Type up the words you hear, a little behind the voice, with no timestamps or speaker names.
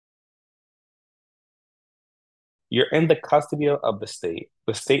You're in the custody of the state.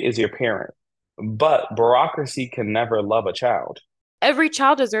 The state is your parent. But bureaucracy can never love a child. Every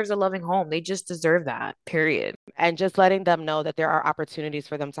child deserves a loving home. They just deserve that, period. And just letting them know that there are opportunities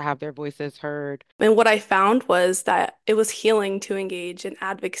for them to have their voices heard. And what I found was that it was healing to engage in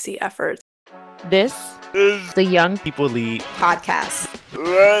advocacy efforts. This is the Young People Lead podcast.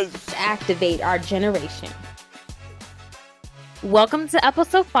 Let's activate our generation. Welcome to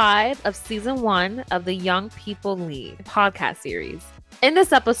episode 5 of season 1 of the Young People Lead podcast series. In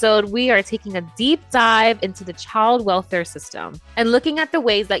this episode, we are taking a deep dive into the child welfare system and looking at the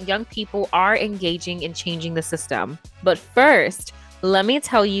ways that young people are engaging in changing the system. But first, let me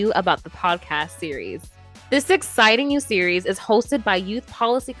tell you about the podcast series. This exciting new series is hosted by youth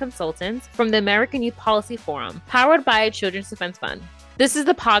policy consultants from the American Youth Policy Forum, powered by Children's Defense Fund. This is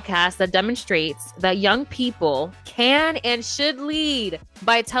the podcast that demonstrates that young people can and should lead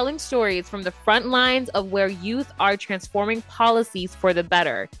by telling stories from the front lines of where youth are transforming policies for the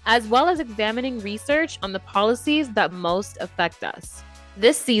better, as well as examining research on the policies that most affect us.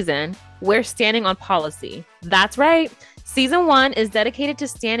 This season, we're standing on policy. That's right. Season 1 is dedicated to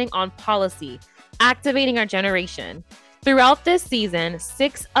standing on policy, activating our generation. Throughout this season,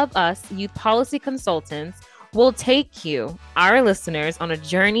 6 of us youth policy consultants will take you, our listeners, on a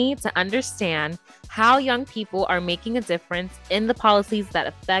journey to understand how young people are making a difference in the policies that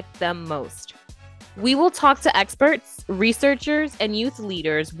affect them most. We will talk to experts, researchers, and youth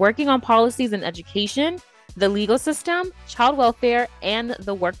leaders working on policies in education, the legal system, child welfare, and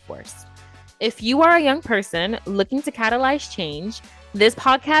the workforce. If you are a young person looking to catalyze change, this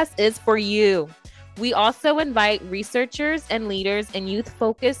podcast is for you. We also invite researchers and leaders in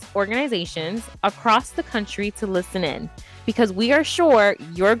youth-focused organizations across the country to listen in, because we are sure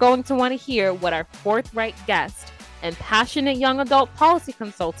you're going to want to hear what our forthright guests and passionate young adult policy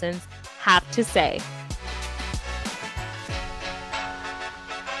consultants have to say.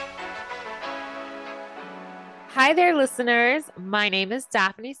 Hi there, listeners. My name is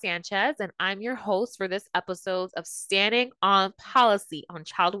Daftne Sanchez, and I'm your host for this episode of Standing on Policy on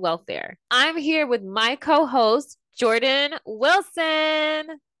Child Welfare. I'm here with my co-host, Jordyn Wilson.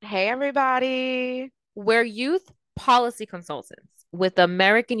 Hey, everybody. We're youth policy consultants with the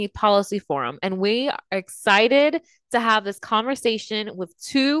American Youth Policy Forum, and we are excited to have this conversation with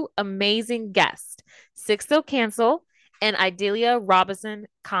 2 amazing guests, Sixto and Idelia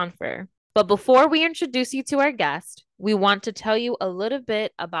Robinson-Confer. But before we introduce you to our guest, we want to tell you a little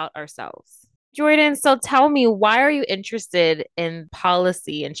bit about ourselves. Jordyn, so tell me, why are you interested in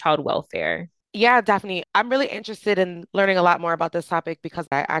policy and child welfare? Yeah, Daphne, I'm really interested in learning a lot more about this topic because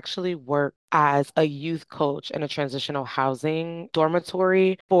I actually work as a youth coach in a transitional housing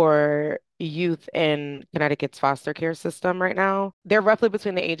dormitory for youth in Connecticut's foster care system right now. They're roughly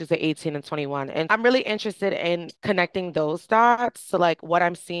between the ages of 18 and 21. And I'm really interested in connecting those dots to like what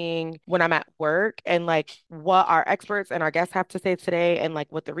I'm seeing when I'm at work and like what our experts and our guests have to say today and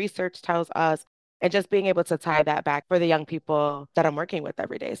like what the research tells us, and just being able to tie that back for the young people that I'm working with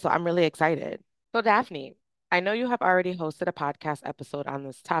every day. So I'm really excited. So Daphne, I know you have already hosted a podcast episode on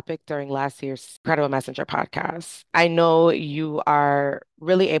this topic during last year's Credible Messenger podcast. I know you are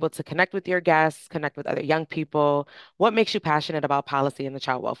really able to connect with your guests, connect with other young people. What makes you passionate about policy in the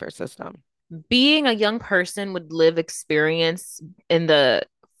child welfare system? Being a young person with lived experience in the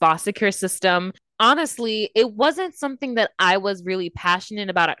foster care system, honestly, it wasn't something that I was really passionate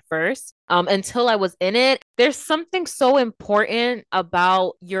about at first until I was in it. There's something so important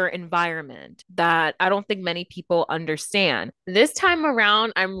about your environment that I don't think many people understand. This time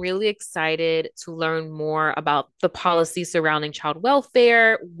around, I'm really excited to learn more about the policy surrounding child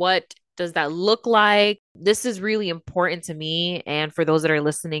welfare. What does that look like? This is really important to me and for those that are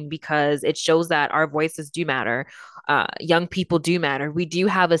listening because it shows that our voices do matter. Young people do matter. We do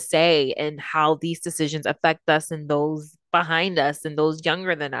have a say in how these decisions affect us and those behind us and those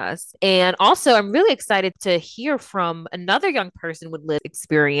younger than us. And also, I'm really excited to hear from another young person with lived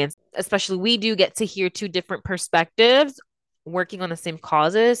experience. Especially, we do get to hear 2 different perspectives working on the same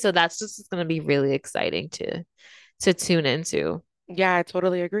causes. So that's just going to be really exciting to tune into. Yeah, I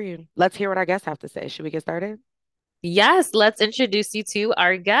totally agree. Let's hear what our guests have to say. Should we get started? Yes, let's introduce you to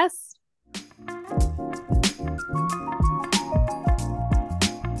our guests.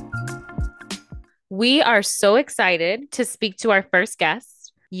 We are so excited to speak to our first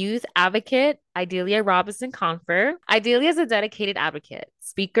guest, youth advocate Idelia Robinson-Confer. Idelia is a dedicated advocate,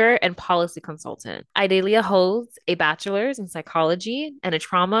 speaker, and policy consultant. Idelia holds a bachelor's in psychology and a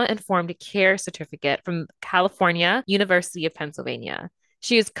trauma-informed care certificate from California University of Pennsylvania.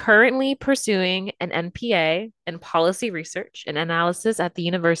 She is currently pursuing an NPA in policy research and analysis at the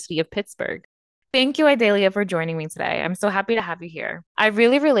University of Pittsburgh. Thank you, Idelia, for joining me today. I'm so happy to have you here. I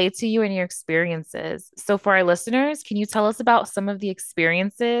really relate to you and your experiences. So, for our listeners, can you tell us about some of the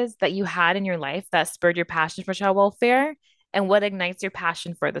experiences that you had in your life that spurred your passion for child welfare and what ignites your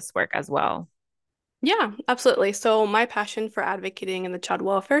passion for this work as well? Yeah, absolutely. So my passion for advocating in the child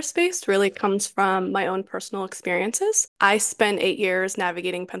welfare space really comes from my own personal experiences. I spent 8 years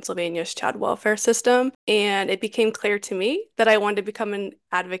navigating Pennsylvania's child welfare system, and it became clear to me that I wanted to become an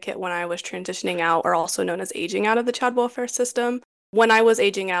advocate when I was transitioning out, or also known as aging out of the child welfare system. When I was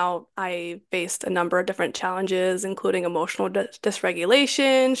aging out, I faced a number of different challenges, including emotional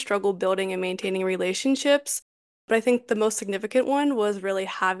dysregulation, struggle building and maintaining relationships. But I think the most significant one was really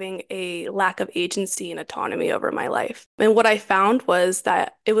having a lack of agency and autonomy over my life. And what I found was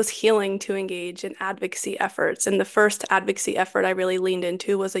that it was healing to engage in advocacy efforts. And the first advocacy effort I really leaned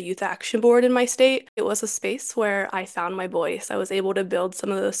into was a youth action board in my state. It was a space where I found my voice. I was able to build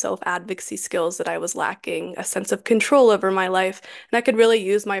some of those self-advocacy skills that I was lacking, a sense of control over my life, and I could really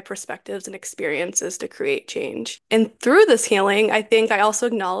use my perspectives and experiences to create change. And through this healing, I think I also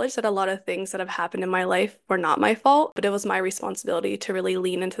acknowledged that a lot of things that have happened in my life were not my fault, but it was my responsibility to really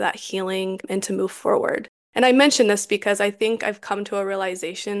lean into that healing and to move forward. And I mention this because I think I've come to a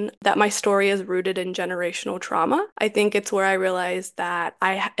realization that my story is rooted in generational trauma. I think it's where I realized that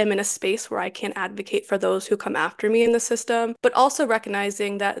am in a space where I can advocate for those who come after me in the system, but also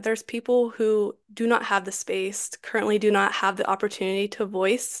recognizing that there's people who do not have the space, currently do not have the opportunity to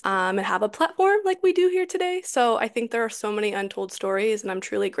voice and have a platform like we do here today. So I think there are so many untold stories, and I'm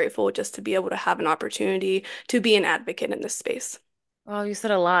truly grateful just to be able to have an opportunity to be an advocate in this space. Oh, you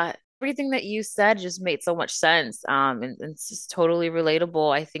said a lot. Everything that you said just made so much sense. And it's just totally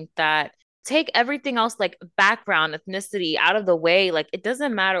relatable. I think that take everything else like background, ethnicity out of the way. Like it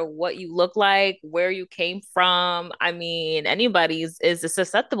doesn't matter what you look like, where you came from. I mean, anybody is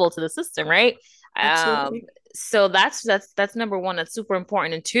susceptible to the system, right? Um, Absolutely. so that's number one. That's super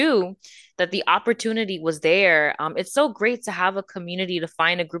important. And two, that the opportunity was there. It's so great to have a community to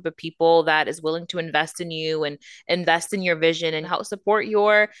find a group of people that is willing to invest in you and invest in your vision and help support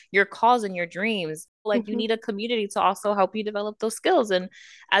your cause and your dreams. Like you Mhm. need a community to also help you develop those skills. And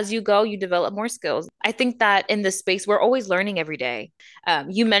as you go, you develop more skills. I think that in this space, we're always learning every day.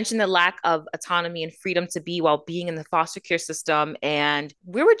 You mentioned the lack of autonomy and freedom to be while being in the foster care system. And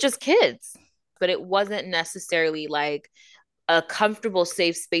we were just kids, but it wasn't necessarily like a comfortable,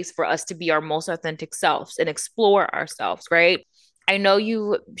 safe space for us to be our most authentic selves and explore ourselves, right? I know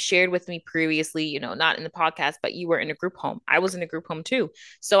you shared with me previously, not in the podcast, but you were in a group home. I was in a group home too.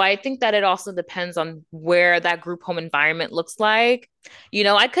 So I think that it also depends on where that group home environment looks like.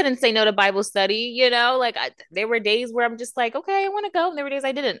 I couldn't say no to Bible study, there were days where I'm just like, okay, I want to go. And there were days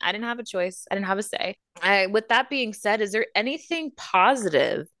I didn't. I didn't have a choice. I didn't have a say. With that being said, is there anything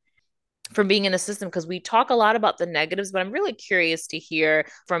positive from being in a system? Because we talk a lot about the negatives, but I'm really curious to hear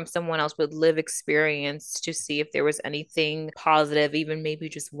from someone else with live experience to see if there was anything positive, even maybe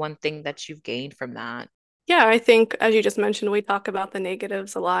just one thing that you've gained from that. Yeah, I think, as you just mentioned, we talk about the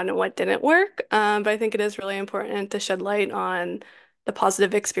negatives a lot and what didn't work. But I think it is really important to shed light on the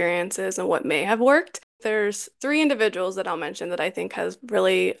positive experiences and what may have worked. There's three individuals that I'll mention that I think has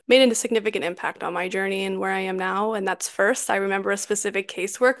really made a significant impact on my journey and where I am now. And that's first, I remember a specific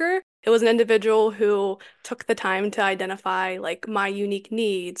caseworker. It was an individual who took the time to identify like my unique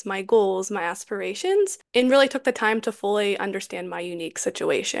needs, my goals, my aspirations, and really took the time to fully understand my unique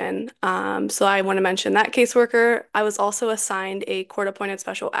situation. So I want to mention that caseworker. I was also assigned a court-appointed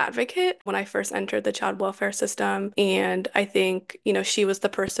special advocate when I first entered the child welfare system. And I think, she was the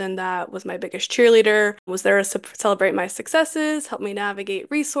person that was my biggest cheerleader, was there to celebrate my successes, help me navigate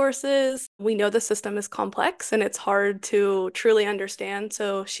resources. We know the system is complex and it's hard to truly understand.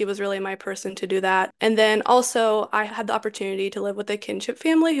 So she was really my person to do that. And then also, I had the opportunity to live with a kinship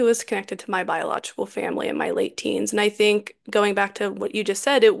family who was connected to my biological family in my late teens. And I think going back to what you just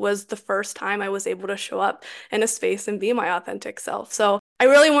said, it was the first time I was able to show up in a space and be my authentic self. So I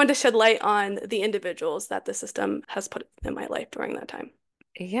really wanted to shed light on the individuals that the system has put in my life during that time.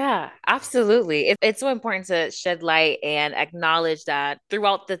 Yeah, absolutely. It's so important to shed light and acknowledge that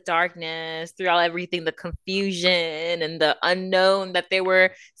throughout the darkness, throughout everything, the confusion and the unknown, that there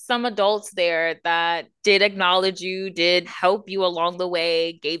were some adults there that did acknowledge you, did help you along the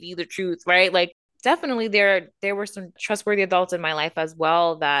way, gave you the truth, right? Like definitely there were some trustworthy adults in my life as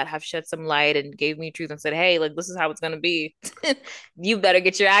well that have shed some light and gave me truth and said, hey, like this is how it's gonna be. You better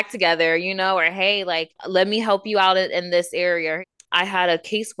get your act together, or hey, like let me help you out in this area. I had a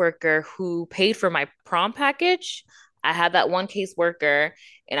caseworker who paid for my prom package I had that one caseworker,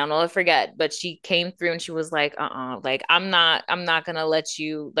 and I'll never forget, but she came through and she was like, like I'm not gonna let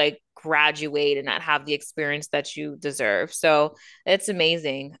you like graduate and not have the experience that you deserve. So it's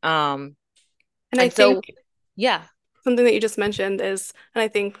amazing. And I And so think yeah, something that you just mentioned is, and I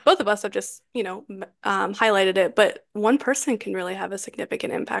think both of us have just, highlighted it, but one person can really have a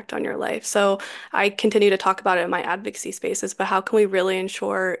significant impact on your life. So I continue to talk about it in my advocacy spaces, but how can we really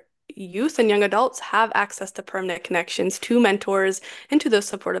ensure youth and young adults have access to permanent connections, to mentors, and to those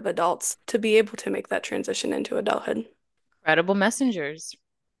supportive adults to be able to make that transition into adulthood? credible messengers.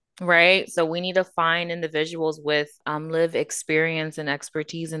 Right. So we need to find individuals with lived experience and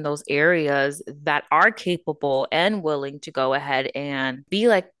expertise in those areas that are capable and willing to go ahead and be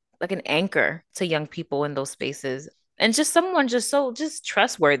like an anchor to young people in those spaces. And just someone just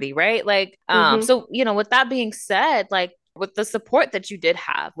trustworthy, right? Like, Mm-hmm. so with that being said, like with the support that you did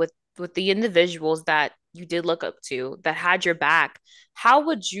have with the individuals that you did look up to that had your back, how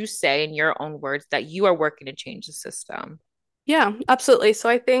would you say in your own words that you are working to change the system? Yeah, absolutely. So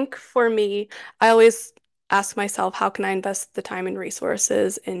I think for me, I always ask myself, how can I invest the time and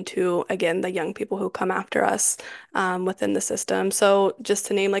resources into, again, the young people who come after us within the system? So just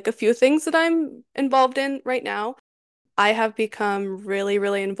to name like a few things that I'm involved in right now, I have become really,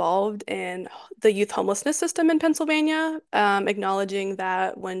 really involved in the youth homelessness system in Pennsylvania, acknowledging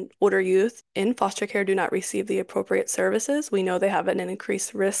that when older youth in foster care do not receive the appropriate services, we know they have an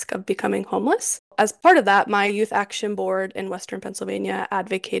increased risk of becoming homeless. As part of that, my Youth Action Board in Western Pennsylvania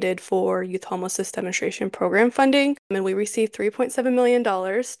advocated for youth homelessness demonstration program funding, and we received $3.7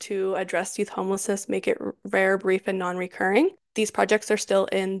 million to address youth homelessness, make it rare, brief, and non-recurring. These projects are still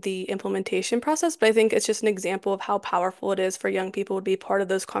in the implementation process, but I think it's just an example of how powerful it is for young people to be part of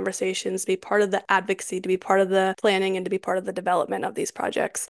those conversations, to be part of the advocacy, to be part of the planning, and to be part of the development of these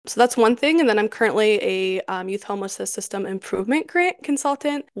projects. So that's one thing. And then I'm currently a youth homelessness system improvement grant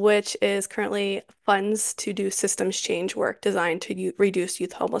consultant, which is currently funds to do systems change work designed to reduce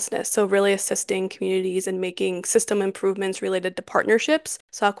youth homelessness. So really assisting communities and making system improvements related to partnerships.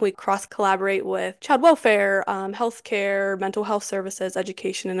 So how can we cross collaborate with child welfare, healthcare, mental health services,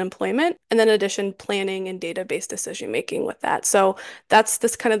 education, and employment, and then in addition, planning and database decision making with that. So that's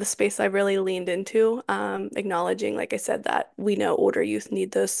this kind of the space I really leaned into, acknowledging, like I said, that we know older youth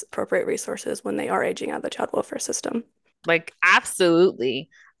need those appropriate resources when they are aging out of the child welfare system. Like, absolutely.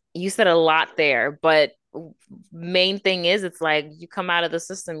 You said a lot there, but main thing is it's like you come out of the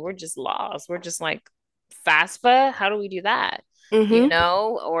system, we're just lost. We're just like FAFSA, how do we do that?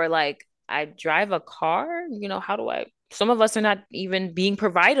 Mm-hmm. Or like I drive a car, how do I? Some of us are not even being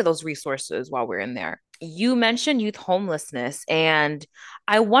provided those resources while we're in there. You mentioned youth homelessness, and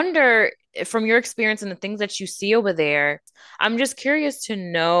I wonder from your experience and the things that you see over there, I'm just curious to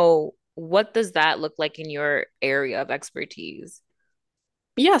know what does that look like in your area of expertise?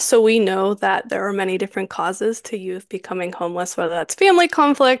 Yeah, so we know that there are many different causes to youth becoming homeless, whether that's family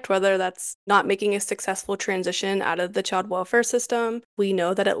conflict, whether that's not making a successful transition out of the child welfare system. We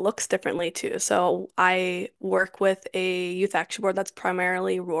know that it looks differently too. So I work with a youth action board that's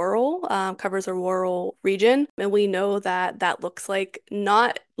primarily rural, covers a rural region, and we know that that looks like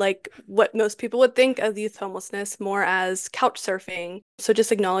not like what most people would think of youth homelessness, more as couch surfing. So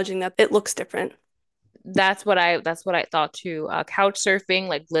just acknowledging that it looks different. That's what I thought too. Couch surfing,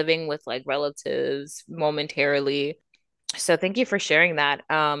 like living with like relatives momentarily. So thank you for sharing that.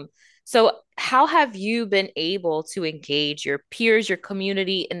 So how have you been able to engage your peers, your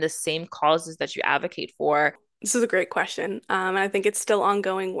community in the same causes that you advocate for? This is a great question. And I think it's still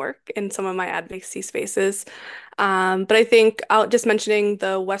ongoing work in some of my advocacy spaces. But I think I'll just mentioning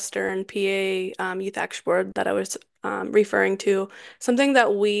the Western PA Youth Action Board that I was referring to, something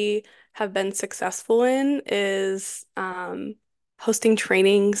that we have been successful in is hosting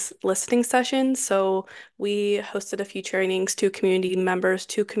trainings, listening sessions. So we hosted a few trainings to community members,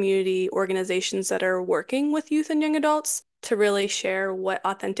 to community organizations that are working with youth and young adults to really share what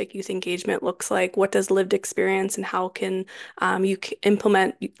authentic youth engagement looks like, what does lived experience, and how can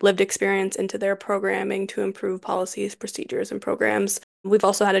implement lived experience into their programming to improve policies, procedures, and programs. We've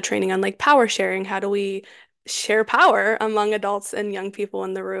also had a training on like power sharing. How do we share power among adults and young people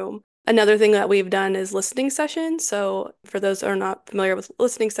in the room? Another thing that we've done is listening sessions. So, for those who are not familiar with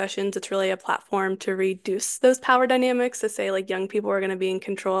listening sessions, it's really a platform to reduce those power dynamics to say, like, young people are going to be in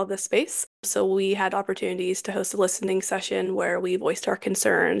control of the space. So we had opportunities to host a listening session where we voiced our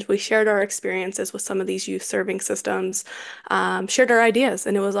concerns. We shared our experiences with some of these youth serving systems, shared our ideas,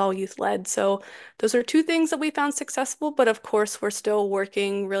 and it was all youth led. So those are two things that we found successful. But of course, we're still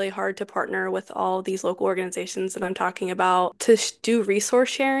working really hard to partner with all these local organizations that I'm talking about to do resource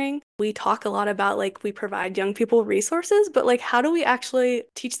sharing. We talk a lot about like we provide young people resources, but like how do we actually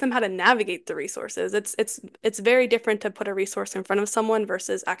teach them how to navigate the resources? It's very different to put a resource in front of someone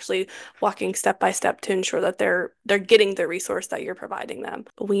versus actually walking step by step to ensure that they're getting the resource that you're providing them.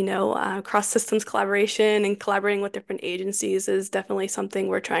 We know cross systems collaboration and collaborating with different agencies is definitely something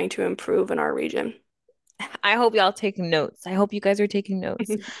we're trying to improve in our region. I hope y'all taking notes. I hope you guys are taking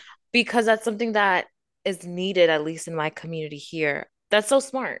notes because that's something that is needed, at least in my community here. That's so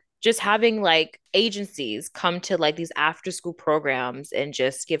smart. Just having like agencies come to like these after school programs and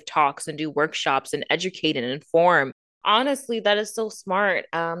just give talks and do workshops and educate and inform. Honestly, that is so smart.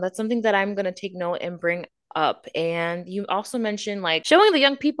 That's something that I'm gonna take note and bring up. And you also mentioned like showing the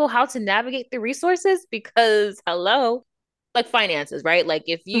young people how to navigate the resources because hello, like finances, right? Like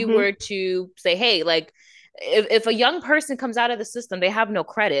if you Mhm. were to say, hey, like if a young person comes out of the system, they have no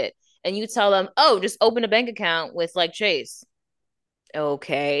credit, and you tell them, oh, just open a bank account with like Chase.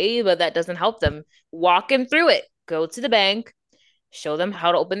 Okay, but that doesn't help them. Walk them through it. Go to the bank, show them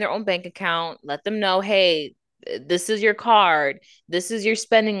how to open their own bank account, let them know, hey, this is your card, this is your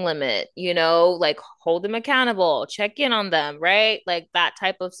spending limit, like hold them accountable, check in on them, right? Like that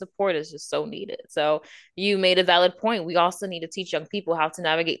type of support is just so needed. So you made a valid point. We also need to teach young people how to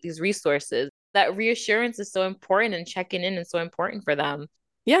navigate these resources. That reassurance is so important and checking in is so important for them.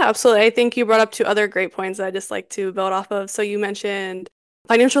 Yeah, absolutely. I think you brought up two other great points that I just like to build off of. So you mentioned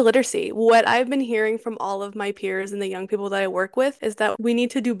financial literacy. What I've been hearing from all of my peers and the young people that I work with is that we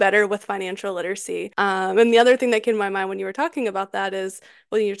need to do better with financial literacy. And the other thing that came to my mind when you were talking about that is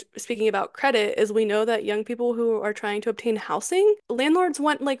when you're speaking about credit, is we know that young people who are trying to obtain housing, landlords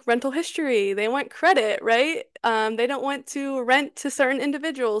want like rental history, they want credit, right? They don't want to rent to certain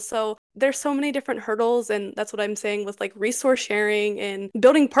individuals. So there's so many different hurdles, and that's what I'm saying with like resource sharing and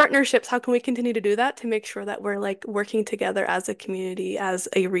building partnerships. How can we continue to do that to make sure that we're like working together as a community, as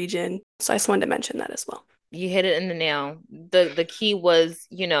a region? So I just wanted to mention that as well. You hit it in the nail. The key was,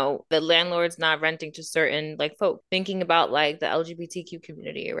 the landlords not renting to certain like folk, thinking about like the LGBTQ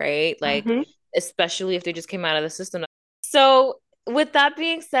community, right? Like Mhm. especially if they just came out of the system. So with that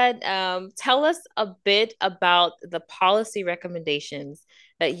being said, tell us a bit about the policy recommendations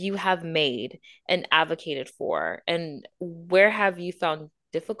that you have made and advocated for, and where have you found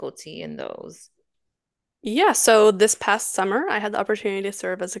difficulty in those? Yeah, so this past summer, I had the opportunity to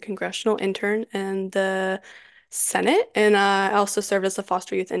serve as a congressional intern in the Senate, and I also served as a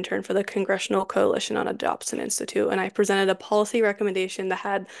foster youth intern for the Congressional Coalition on Adoption Institute. And I presented a policy recommendation that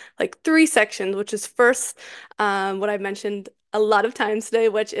had like three sections, which is first, what I've mentioned a lot of times today,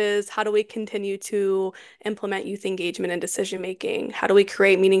 which is how do we continue to implement youth engagement and decision making? How do we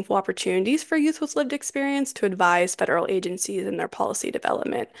create meaningful opportunities for youth with lived experience to advise federal agencies in their policy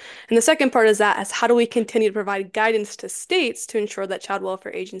development? And the second part is that is how do we continue to provide guidance to states to ensure that child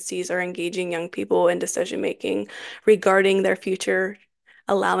welfare agencies are engaging young people in decision making regarding their future,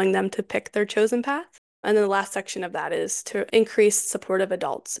 allowing them to pick their chosen path? And then the last section of that is to increase supportive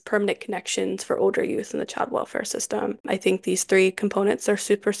adults, permanent connections for older youth in the child welfare system. I think these three components are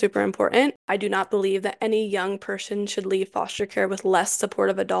super, super important. I do not believe that any young person should leave foster care with less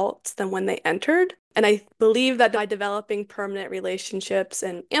supportive adults than when they entered. And I believe that by developing permanent relationships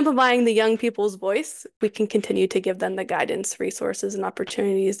and amplifying the young people's voice, we can continue to give them the guidance, resources, and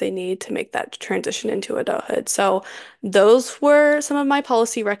opportunities they need to make that transition into adulthood. So those were some of my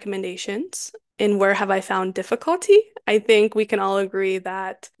policy recommendations. And where have I found difficulty? I think we can all agree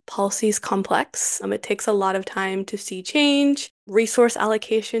that policy is complex. It takes a lot of time to see change. Resource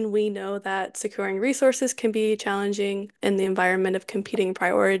allocation, we know that securing resources can be challenging in the environment of competing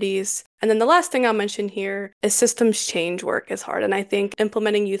priorities. And then the last thing I'll mention here is systems change work is hard. And I think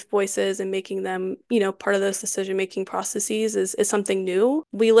implementing youth voices and making them, part of those decision-making processes is something new.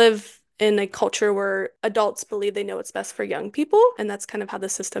 We live in a culture where adults believe they know what's best for young people, and that's kind of how the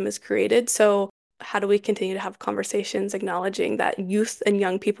system is created. So how do we continue to have conversations acknowledging that youth and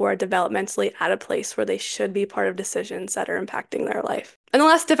young people are developmentally at a place where they should be part of decisions that are impacting their life? And the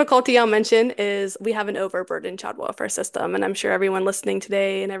last difficulty I'll mention is we have an overburdened child welfare system, and I'm sure everyone listening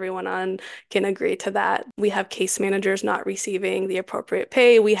today and everyone on can agree to that. We have case managers not receiving the appropriate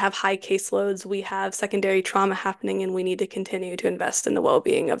pay, we have high caseloads, we have secondary trauma happening, and we need to continue to invest in the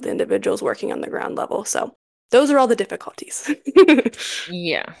well-being of the individuals working on the ground level. So those are all the difficulties.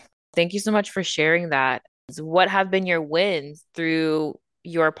 Yeah. Thank you so much for sharing that. What have been your wins through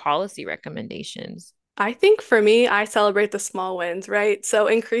your policy recommendations? I think for me, I celebrate the small wins, right? So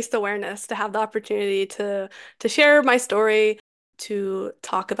increased awareness to have the opportunity to share my story, to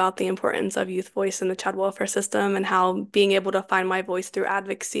talk about the importance of youth voice in the child welfare system and how being able to find my voice through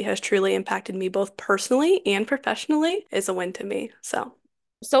advocacy has truly impacted me both personally and professionally is a win to me.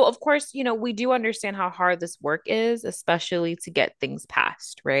 So, of course, we do understand how hard this work is, especially to get things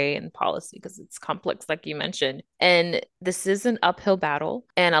passed, right? In policy, because it's complex, like you mentioned. And this is an uphill battle,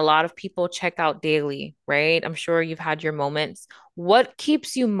 and a lot of people check out daily, right? I'm sure you've had your moments. What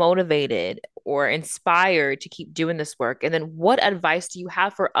keeps you motivated or inspired to keep doing this work? And then what advice do you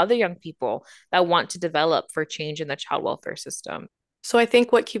have for other young people that want to develop for change in the child welfare system? So I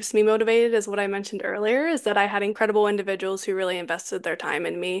think what keeps me motivated is what I mentioned earlier, is that I had incredible individuals who really invested their time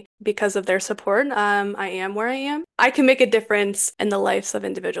in me. Because of their support, I am where I am. I can make a difference in the lives of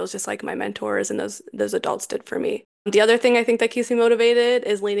individuals, just like my mentors and those adults did for me. The other thing I think that keeps me motivated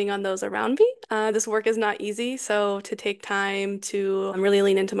is leaning on those around me. This work is not easy, so to take time to really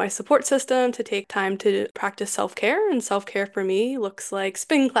lean into my support system, to take time to practice self-care, and self-care for me looks like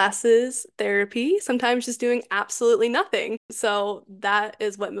spin classes, therapy, sometimes just doing absolutely nothing. So that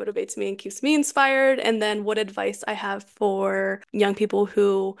is what motivates me and keeps me inspired. And then what advice I have for young people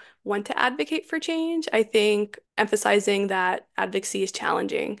who want to advocate for change, I think emphasizing that advocacy is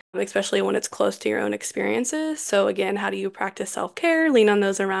challenging, especially when it's close to your own experiences. So again, how do you practice self-care, lean on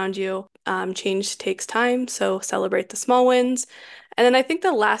those around you? Change takes time, so celebrate the small wins. And then I think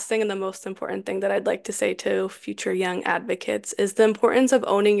the last thing and the most important thing that I'd like to say to future young advocates is the importance of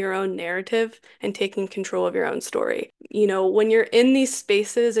owning your own narrative and taking control of your own story. When you're in these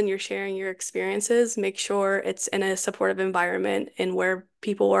spaces and you're sharing your experiences, make sure it's in a supportive environment and where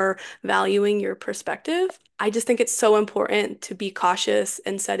people are valuing your perspective. I just think it's so important to be cautious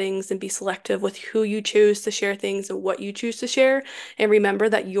in settings and be selective with who you choose to share things and what you choose to share. And remember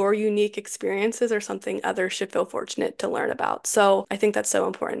that your unique experiences are something others should feel fortunate to learn about. So I think that's so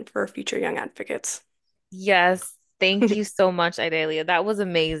important for future young advocates. Yes. Thank you so much, Idelia. That was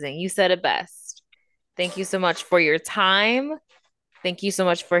amazing. You said it best. Thank you so much for your time. Thank you so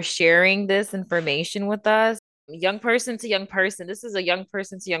much for sharing this information with us. Young person to young person. This is a young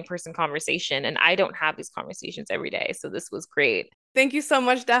person to young person conversation, and I don't have these conversations every day. So this was great. Thank you so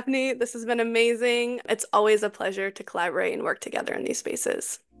much, Daphne. This has been amazing. It's always a pleasure to collaborate and work together in these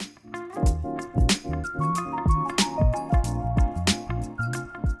spaces.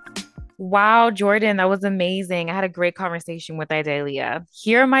 Wow, Jordyn, that was amazing. I had a great conversation with Idelia.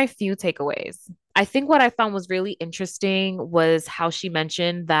 Here are my few takeaways. I think what I found was really interesting was how she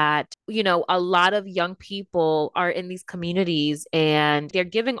mentioned that, a lot of young people are in these communities and they're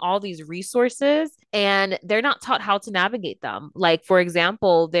giving all these resources and they're not taught how to navigate them. Like, for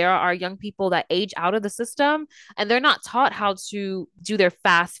example, there are young people that age out of the system and they're not taught how to do their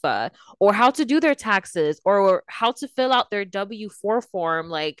FAFSA or how to do their taxes or how to fill out their W-4 form,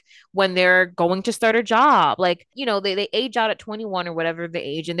 like when they're going to start a job. Like, they age out at 21 or whatever the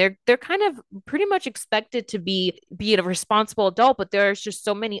age, and they're kind of pretty much expected to be a responsible adult, but there's just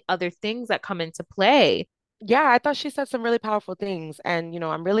so many other things that come into play. Yeah, I thought she said some really powerful things. And,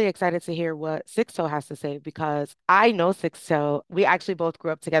 I'm really excited to hear what Sixto has to say because I know Sixto. We actually both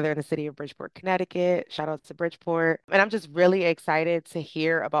grew up together in the city of Bridgeport, Connecticut. Shout out to Bridgeport. And I'm just really excited to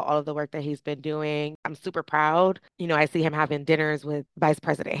hear about all of the work that he's been doing. I'm super proud. I see him having dinners with Vice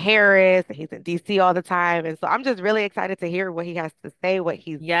President Harris, and he's in DC all the time. And so I'm just really excited to hear what he has to say, what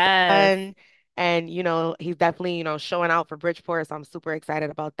he's Yes. done. And, he's definitely, showing out for Bridgeport. So I'm super excited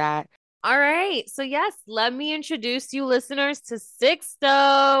about that. All right. So, yes, let me introduce you listeners to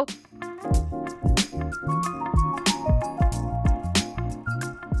Sixto.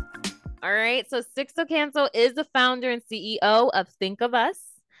 All right. So, Sixto Cancel is the founder and CEO of Think of Us.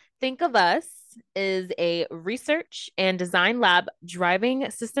 Think of Us is a research and design lab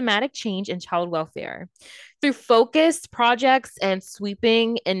driving systematic change in child welfare. Through focused projects and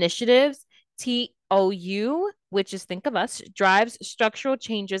sweeping initiatives, TOU, which is Think of Us, drives structural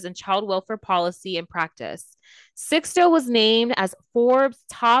changes in child welfare policy and practice. Sixto was named as Forbes'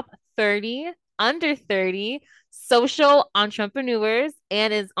 top 30 under 30 social entrepreneurs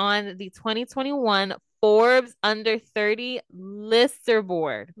and is on the 2021 Forbes under 30 lister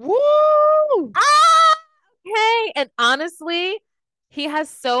board. Woo! Okay. And honestly, he has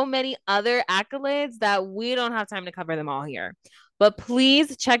so many other accolades that we don't have time to cover them all here. But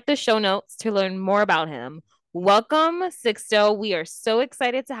please check the show notes to learn more about him. Welcome, Sixto. We are so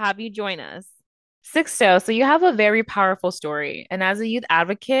excited to have you join us. Sixto, so you have a very powerful story. And as a youth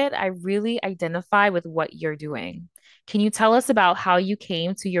advocate, I really identify with what you're doing. Can you tell us about how you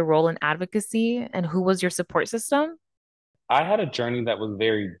came to your role in advocacy and who was your support system? I had a journey that was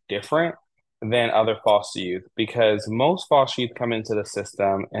very different than other foster youth because most foster youth come into the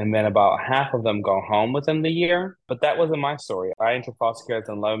system and then about half of them go home within the year. But that wasn't my story. I entered foster care as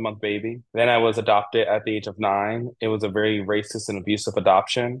an 11-month baby. Then I was adopted at the age of 9. It was a very racist and abusive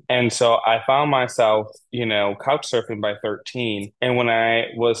adoption. And so I found myself, couch surfing by 13. And when I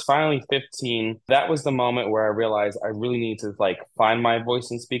was finally 15, that was the moment where I realized I really need to find my voice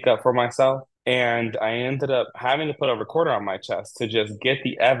and speak up for myself. And I ended up having to put a recorder on my chest to just get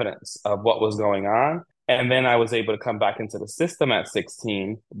the evidence of what was going on. And then I was able to come back into the system at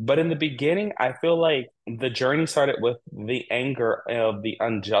 16. But in the beginning, I feel like the journey started with the anger of the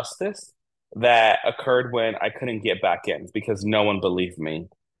injustice that occurred when I couldn't get back in because no one believed me.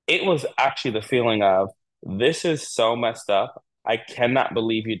 It was actually the feeling of, this is so messed up. I cannot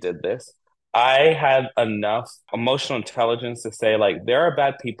believe you did this. I had enough emotional intelligence to say, there are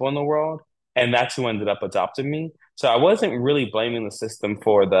bad people in the world. And that's who ended up adopting me. So I wasn't really blaming the system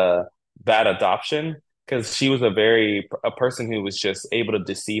for the bad adoption because she was a person who was just able to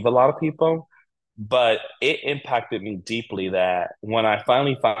deceive a lot of people. But it impacted me deeply that when I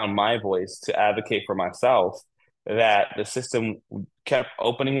finally found my voice to advocate for myself, that the system kept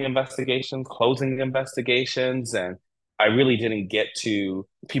opening investigations, closing investigations, and I really didn't get to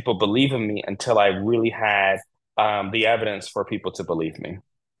people believing me until I really had the evidence for people to believe me.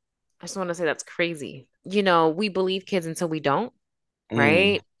 I just want to say that's crazy. We believe kids until we don't, Mm.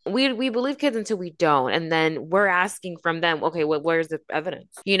 right? We believe kids until we don't. And then we're asking from them, okay, where's the evidence?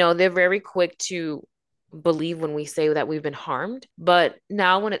 They're very quick to believe when we say that we've been harmed. But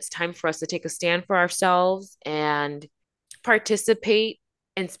now when it's time for us to take a stand for ourselves and participate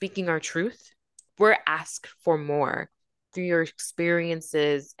in speaking our truth, we're asked for more. Through your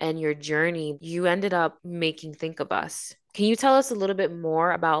experiences and your journey, you ended up making Think of Us. Can you tell us a little bit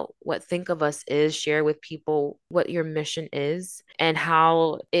more about what Think of Us is? Share with people what your mission is and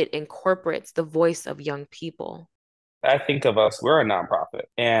how it incorporates the voice of young people. I think of us, we're a nonprofit.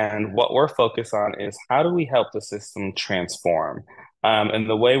 And what we're focused on is how do we help the system transform? And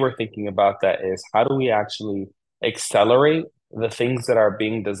the way we're thinking about that is how do we actually accelerate the things that are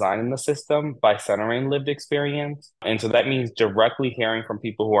being designed in the system by centering lived experience? And so that means directly hearing from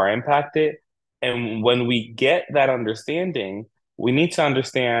people who are impacted. And when we get that understanding, we need to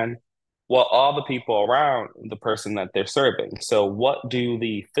understand all the people around the person that they're serving. So, what do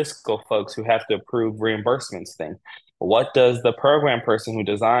the fiscal folks who have to approve reimbursements think? What does the program person who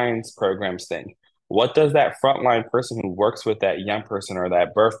designs programs think? What does that frontline person who works with that young person or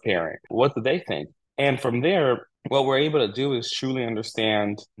that birth parent, what do they think? And from there, what we're able to do is truly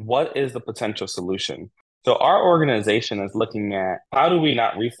understand what is the potential solution. So our organization is looking at how do we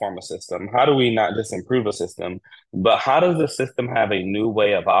not reform a system? How do we not just improve a system? But how does the system have a new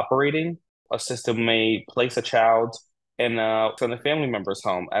way of operating? A system may place a child in a family member's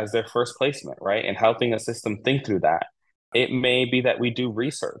home as their first placement, right? And helping a system think through that. It may be that we do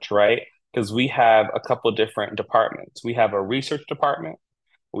research, right? Because we have a couple different departments. We have a research department,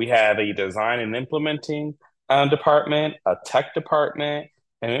 we have a design and implementing department, a tech department,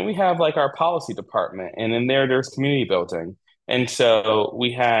 and then we have our policy department. And in there's community building. And so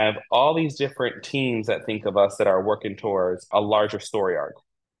we have all these different teams that think of us that are working towards a larger story arc.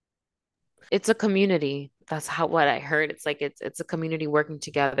 It's a community. That's what I heard. It's a community working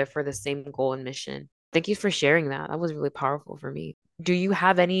together for the same goal and mission. Thank you for sharing that. That was really powerful for me. Do you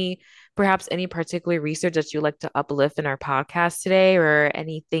have perhaps any particular research that you'd like to uplift in our podcast today, or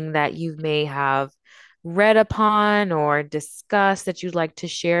anything that you may have read upon or discussed that you'd like to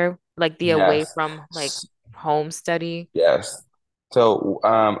share, like the away Yes. from home study? Yes. So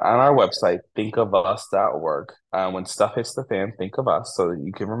on our website, thinkofus.org, when stuff hits the fan, think of us so that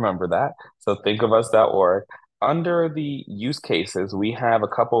you can remember that. So thinkofus.org. Under the use cases, we have a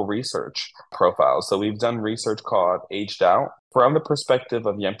couple research profiles. So we've done research called Aged Out. From the perspective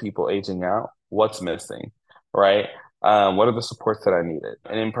of young people aging out, what's missing, right? What are the supports that I needed?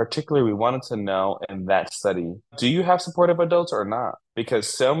 And in particular, we wanted to know in that study, do you have supportive adults or not? Because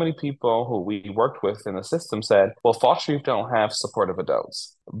so many people who we worked with in the system said, well, foster youth don't have supportive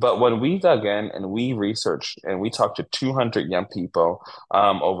adults. But when we dug in and we researched and we talked to 200 young people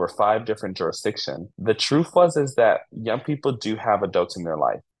over 5 different jurisdictions, the truth is that young people do have adults in their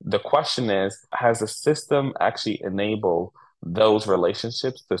life. The question is, has the system actually enabled those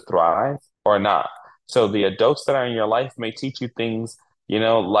relationships to thrive or not? So the adults that are in your life may teach you things,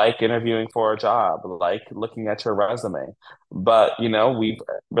 like interviewing for a job, like looking at your resume. But, we've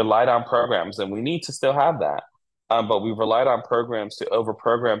relied on programs and we need to still have that. But we've relied on programs to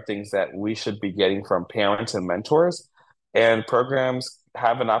overprogram things that we should be getting from parents and mentors. And programs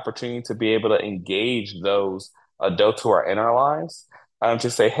have an opportunity to be able to engage those adults who are in our lives, to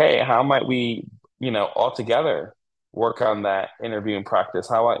say, hey, how might we, all together work on that interviewing practice?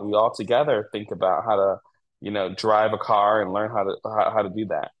 How might we all together think about how to, drive a car and learn how to do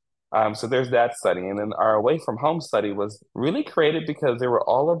that? So there's that study. And then our away from home study was really created because there were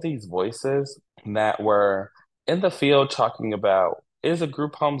all of these voices that were in the field talking about, is a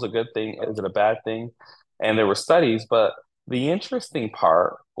group homes a good thing? Is it a bad thing? And there were studies, but the interesting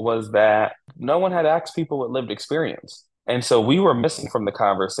part was that no one had asked people with lived experience. And so we were missing from the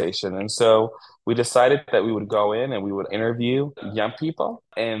conversation. And so we decided that we would go in and we would interview young people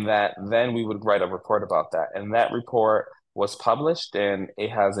and that then we would write a report about that. And that report was published and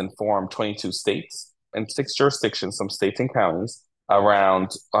it has informed 22 states and 6 jurisdictions, some states and counties,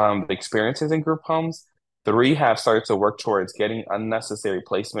 around the experiences in group homes. 3 have started to work towards getting unnecessary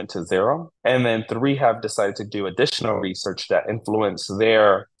placement to 0. And then 3 have decided to do additional research that influence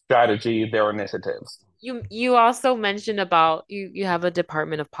their strategy, their initiatives. You also mentioned about you have a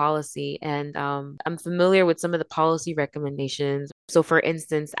Department of Policy, and I'm familiar with some of the policy recommendations. So, for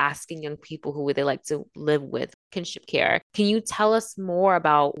instance, asking young people who would they like to live with, kinship care. Can you tell us more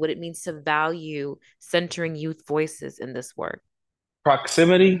about what it means to value centering youth voices in this work?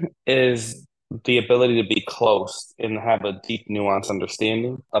 Proximity is the ability to be close and have a deep, nuanced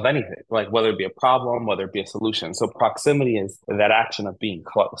understanding of anything, like whether it be a problem, whether it be a solution. So proximity is that action of being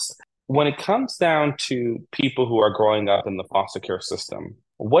close. When it comes down to people who are growing up in the foster care system,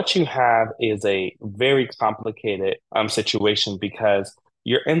 what you have is a very complicated situation because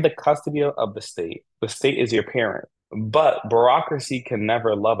you're in the custody of the state. The state is your parent, but bureaucracy can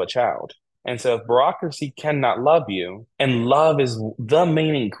never love a child. And so if bureaucracy cannot love you, and love is the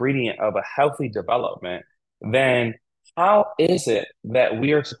main ingredient of a healthy development, then how is it that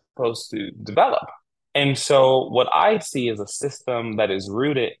we are supposed to develop? And so what I see is a system that is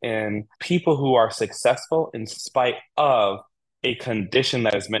rooted in people who are successful in spite of a condition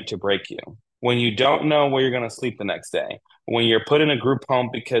that is meant to break you. When you don't know where you're going to sleep the next day, when you're put in a group home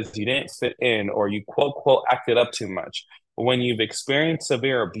because you didn't fit in or you quote, quote, acted up too much, when you've experienced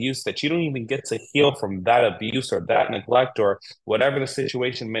severe abuse that you don't even get to heal from that abuse or that neglect or whatever the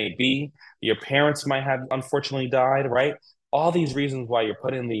situation may be, your parents might have unfortunately died, right? All these reasons why you're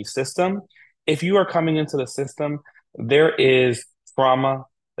put in the system. If you are coming into the system, there is trauma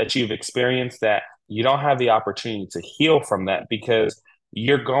that you've experienced that you don't have the opportunity to heal from that because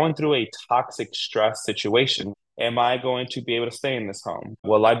you're going through a toxic stress situation. Am I going to be able to stay in this home?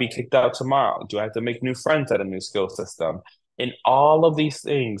 Will I be kicked out tomorrow? Do I have to make new friends at a new skill system? And all of these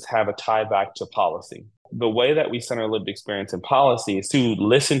things have a tie back to policy. The way that we center lived experience in policy is to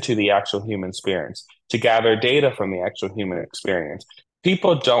listen to the actual human experience, to gather data from the actual human experience.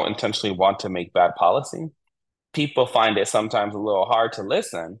 People don't intentionally want to make bad policy. People find it sometimes a little hard to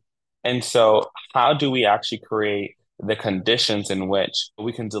listen. And so how do we actually create the conditions in which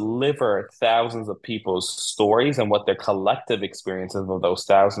we can deliver thousands of people's stories and what their collective experiences of those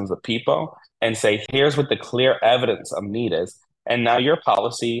thousands of people and say, here's what the clear evidence of need is. And now your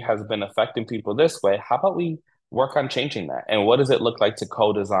policy has been affecting people this way. How about we work on changing that? And what does it look like to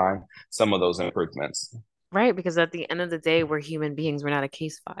co-design some of those improvements? Right, because at the end of the day, we're human beings. We're not a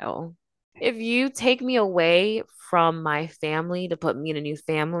case file. If you take me away from my family to put me in a new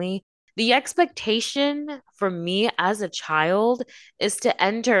family, the expectation for me as a child is to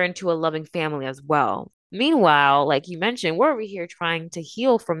enter into a loving family as well. Meanwhile, like you mentioned, we're over here trying to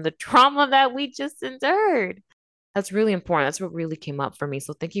heal from the trauma that we just endured. That's really important. That's what really came up for me.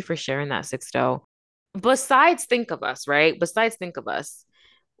 So thank you for sharing that, Sixto. Besides Think of Us, right? Besides Think of Us,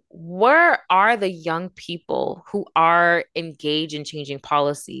 where are the young people who are engaged in changing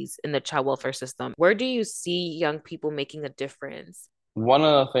policies in the child welfare system? Where do you see young people making a difference? One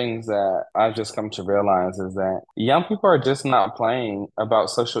of the things that I've just come to realize is that young people are just not playing about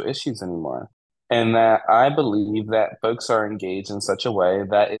social issues anymore. And that I believe that folks are engaged in such a way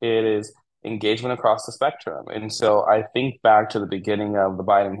that it is engagement across the spectrum. And so I think back to the beginning of the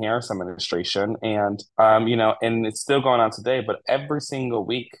Biden-Harris administration and, and it's still going on today, but every single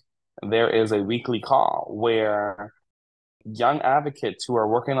week there is a weekly call where young advocates who are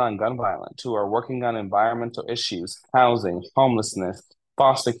working on gun violence, who are working on environmental issues, housing, homelessness,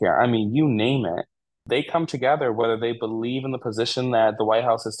 foster care, I mean, you name it, they come together whether they believe in the position that the White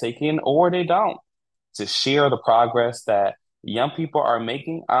House is taking or they don't, to share the progress that young people are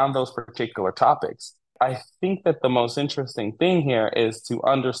making on those particular topics. I think that the most interesting thing here is to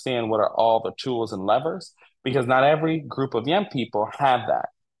understand what are all the tools and levers, because not every group of young people have that,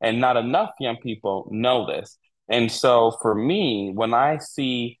 and not enough young people know this. And so for me, when I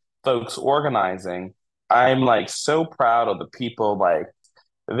see folks organizing, I'm like so proud of the people like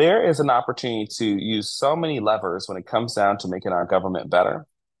there is an opportunity to use so many levers when it comes down to making our government better.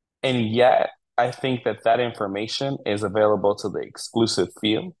 And yet, I think that that information is available to the exclusive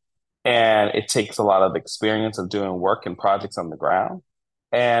few. And it takes a lot of experience of doing work and projects on the ground.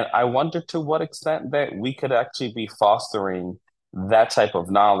 And I wonder to what extent that we could actually be fostering that type of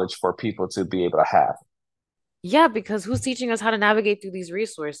knowledge for people to be able to have. Yeah, because who's teaching us how to navigate through these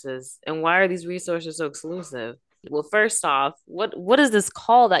resources? And why are these resources so exclusive? Well, first off, what is this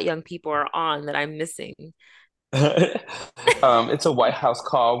call that young people are on that I'm missing? It's a White House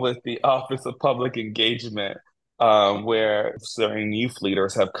call with the Office of Public Engagement, where certain youth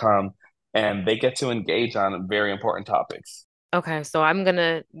leaders have come and they get to engage on very important topics. Okay, so I'm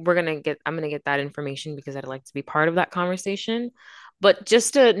gonna get that information because I'd like to be part of that conversation. But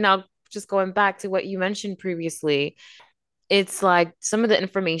just going back to what you mentioned previously, it's like some of the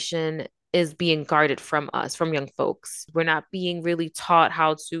information is being guarded from us, from young folks. We're not being really taught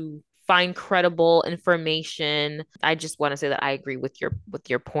how to find credible information. I just want to say that I agree with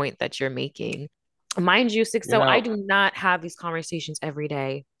your point that you're making. Mind you, You Sixto, I know, do not have these conversations every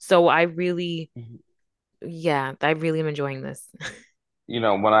day. So I really, yeah, I really am enjoying this.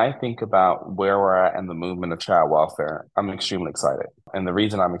 when I think about where we're at in the movement of child welfare, I'm extremely excited. And the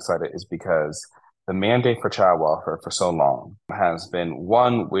reason I'm excited is because the mandate for child welfare for so long has been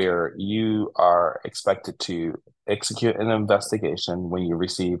one where you are expected to execute an investigation when you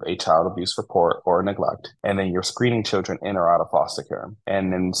receive a child abuse report or neglect, and then you're screening children in or out of foster care.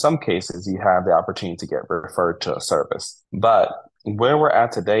 And in some cases, you have the opportunity to get referred to a service. But where we're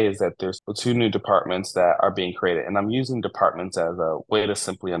at today is that there's two new departments that are being created. And I'm using departments as a way to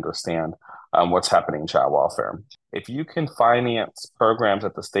simply understand what's happening in child welfare. If you can finance programs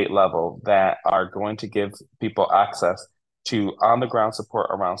at the state level that are going to give people access to on the ground support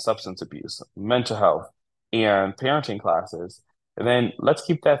around substance abuse, mental health, and parenting classes, then let's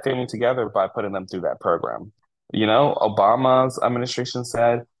keep that family together by putting them through that program. Obama's administration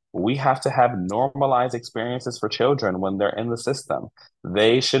said we have to have normalized experiences for children when they're in the system.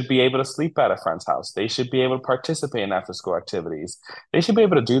 They should be able to sleep at a friend's house. They should be able to participate in after school activities. They should be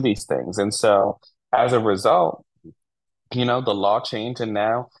able to do these things. And so as a result, the law changed, and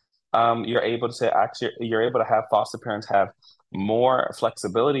now you're able to have foster parents have more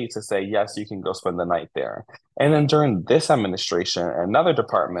flexibility to say, yes, you can go spend the night there. And then during this administration, another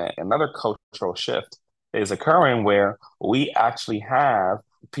department, another cultural shift is occurring where we actually have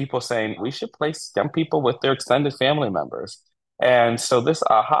people saying we should place young people with their extended family members. And so this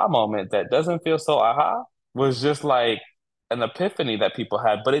aha moment that doesn't feel so aha was just like an epiphany that people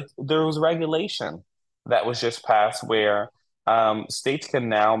had, but there was regulation that was just passed where states can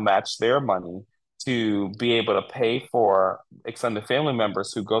now match their money to be able to pay for extended family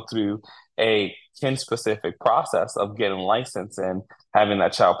members who go through a kin-specific process of getting licensed and having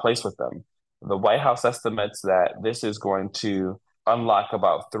that child placed with them. The White House estimates that this is going to unlock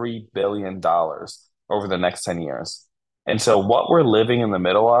about $3 billion over the next 10 years. And so what we're living in the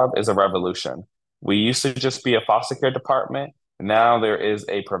middle of is a revolution. We used to just be a foster care department. Now there is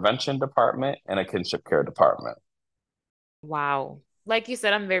a prevention department and a kinship care department. Wow. Like you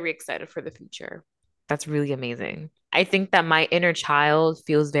said, I'm very excited for the future. That's really amazing. I think that my inner child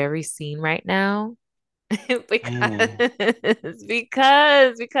feels very seen right now Mm.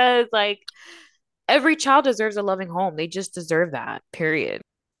 because like every child deserves a loving home. They just deserve that, period.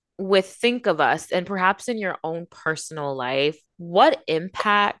 With Think of Us and perhaps in your own personal life, what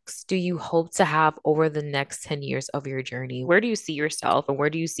impacts do you hope to have over the next 10 years of your journey? Where do you see yourself and where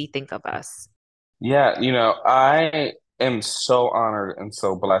do you see Think of Us? Yeah, I am so honored and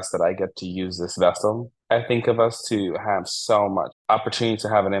so blessed that I get to use this vessel. I think of us to have so much opportunity to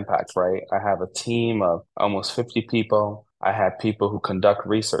have an impact, right? I have a team of almost 50 people. I have people who conduct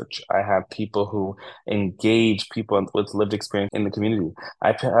research. I have people who engage people with lived experience in the community.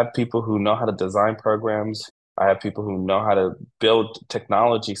 Have people who know how to design programs. I have people who know how to build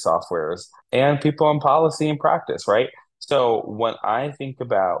technology softwares and people in policy and practice, right? So when I think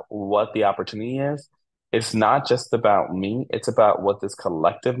about what the opportunity is, it's not just about me, it's about what this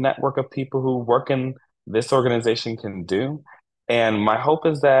collective network of people who work in this organization can do. And my hope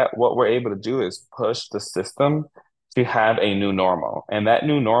is that what we're able to do is push the system to have a new normal. And that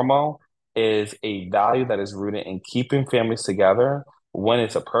new normal is a value that is rooted in keeping families together when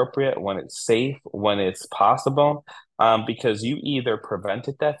it's appropriate, when it's safe, when it's possible, because you either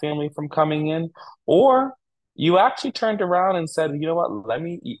prevented that family from coming in or you actually turned around and said, you know what,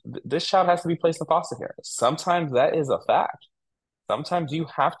 this child has to be placed in foster care. Sometimes that is a fact. Sometimes you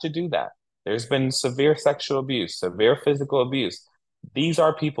have to do that. There's been severe sexual abuse, severe physical abuse. These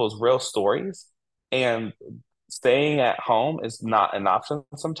are people's real stories. And staying at home is not an option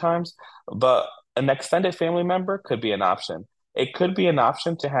sometimes, but an extended family member could be an option. It could be an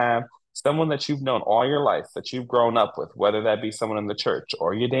option to have someone that you've known all your life, that you've grown up with, whether that be someone in the church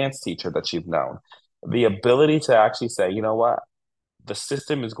or your dance teacher that you've known. The ability to actually say, you know what, the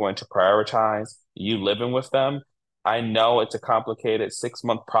system is going to prioritize you living with them. I know it's a complicated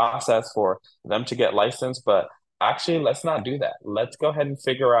 6-month process for them to get licensed, but actually, let's not do that. Let's go ahead and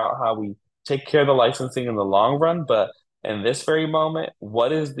figure out how we take care of the licensing in the long run. But in this very moment,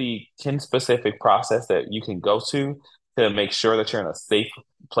 what is the kin specific process that you can go to make sure that you're in a safe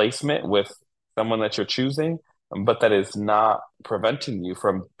placement with someone that you're choosing, but that is not preventing you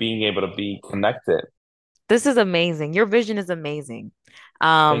from being able to be connected? This is amazing. Your vision is amazing.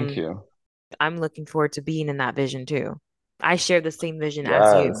 Thank you. I'm looking forward to being in that vision too. I share the same vision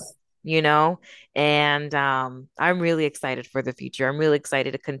as you, Yes. you know, and I'm really excited for the future. I'm really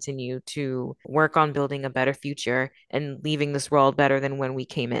excited to continue to work on building a better future and leaving this world better than when we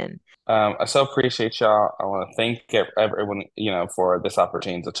came in. I so appreciate y'all. I want to thank everyone, for this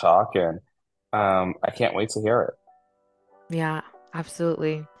opportunity to talk, and I can't wait to hear it. Yeah,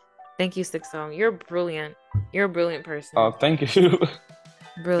 absolutely. Thank you, Sixto. You're brilliant. You're a brilliant person. Oh, thank you.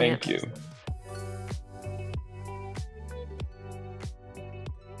 Brilliant. Thank you.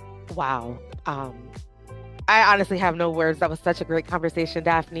 person. Wow. I honestly have no words. That was such a great conversation,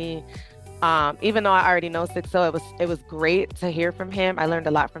 Daphne. Even though I already know Sixto, it was great to hear from him. I learned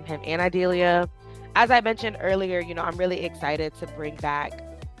a lot from him and Idelia. As I mentioned earlier, I'm really excited to bring back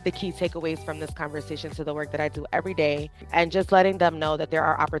the key takeaways from this conversation to the work that I do every day, and just letting them know that there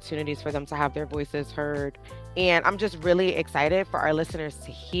are opportunities for them to have their voices heard. And I'm just really excited for our listeners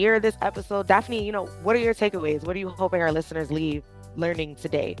to hear this episode. Daphne, what are your takeaways? What are you hoping our listeners leave learning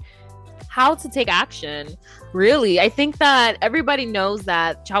today? How to take action. Really, I think that everybody knows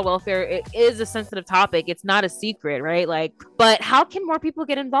that child welfare is a sensitive topic. It's not a secret, right? But how can more people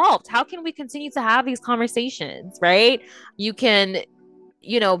get involved? How can we continue to have these conversations, right? You can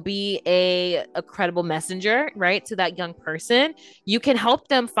be a credible messenger, right, to that young person. You can help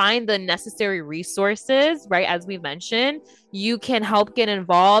them find the necessary resources, right? As we mentioned, you can help get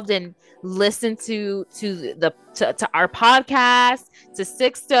involved and listen to our podcast, to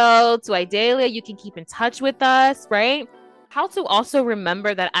Sixto, to Idelia. You can keep in touch with us, right? How to also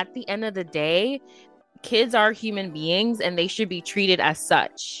remember that at the end of the day, kids are human beings and they should be treated as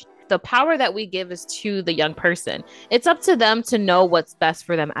such. The power that we give is to the young person. It's up to them to know what's best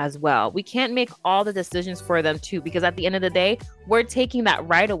for them as well. We can't make all the decisions for them too, because at the end of the day, we're taking that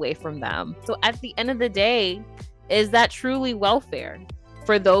right away from them. So at the end of the day, is that truly welfare?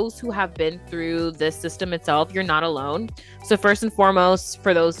 For those who have been through this system itself, you're not alone. So first and foremost,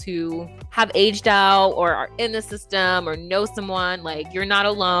 for those who have aged out or are in the system or know someone, you're not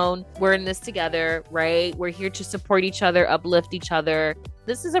alone. We're in this together, right? We're here to support each other, uplift each other.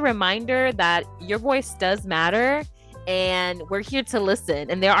 This is a reminder that your voice does matter, and we're here to listen.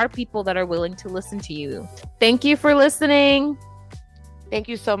 And there are people that are willing to listen to you. Thank you for listening. Thank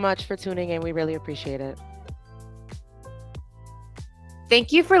you so much for tuning in. We really appreciate it.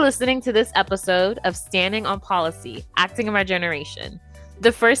 Thank you for listening to this episode of Standing on Policy, Acting in Our Generation,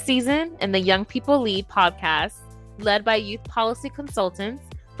 the first season in the Young People Lead podcast, led by youth policy consultants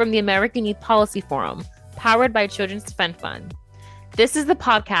from the American Youth Policy Forum, powered by Children's Defense Fund. This is the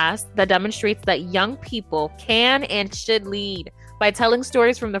podcast that demonstrates that young people can and should lead by telling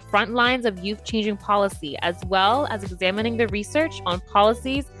stories from the front lines of youth-changing policy, as well as examining the research on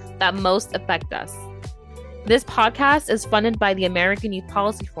policies that most affect us. This podcast is funded by the American Youth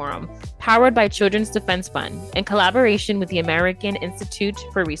Policy Forum, powered by Children's Defense Fund, in collaboration with the American Institute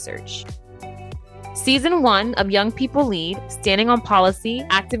for Research. Season 1 of Young People Lead, Standing on Policy,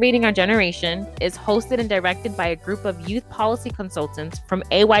 Activating Our Generation is hosted and directed by a group of youth policy consultants from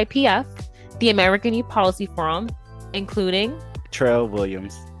AYPF, the American Youth Policy Forum, including Trell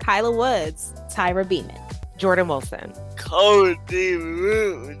Williams, Kyla Woods, Tyra Beeman, Jordyn Wilson, Cody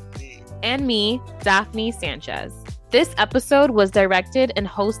Rooney, and me, Daftne Sanchez. This episode was directed and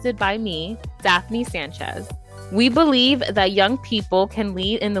hosted by me, Daftne Sanchez. We believe that young people can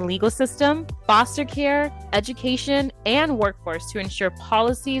lead in the legal system, foster care, education, and workforce to ensure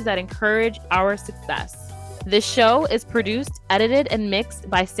policies that encourage our success. This show is produced, edited, and mixed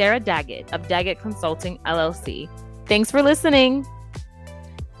by Sarah Daggett of Daggett Consulting, LLC. Thanks for listening.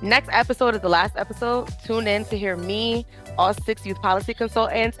 Next episode is the last episode. Tune in to hear me, all 6 youth policy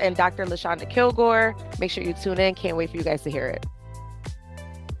consultants, and Dr. LaShonda Kilgore. Make sure you tune in. Can't wait for you guys to hear it.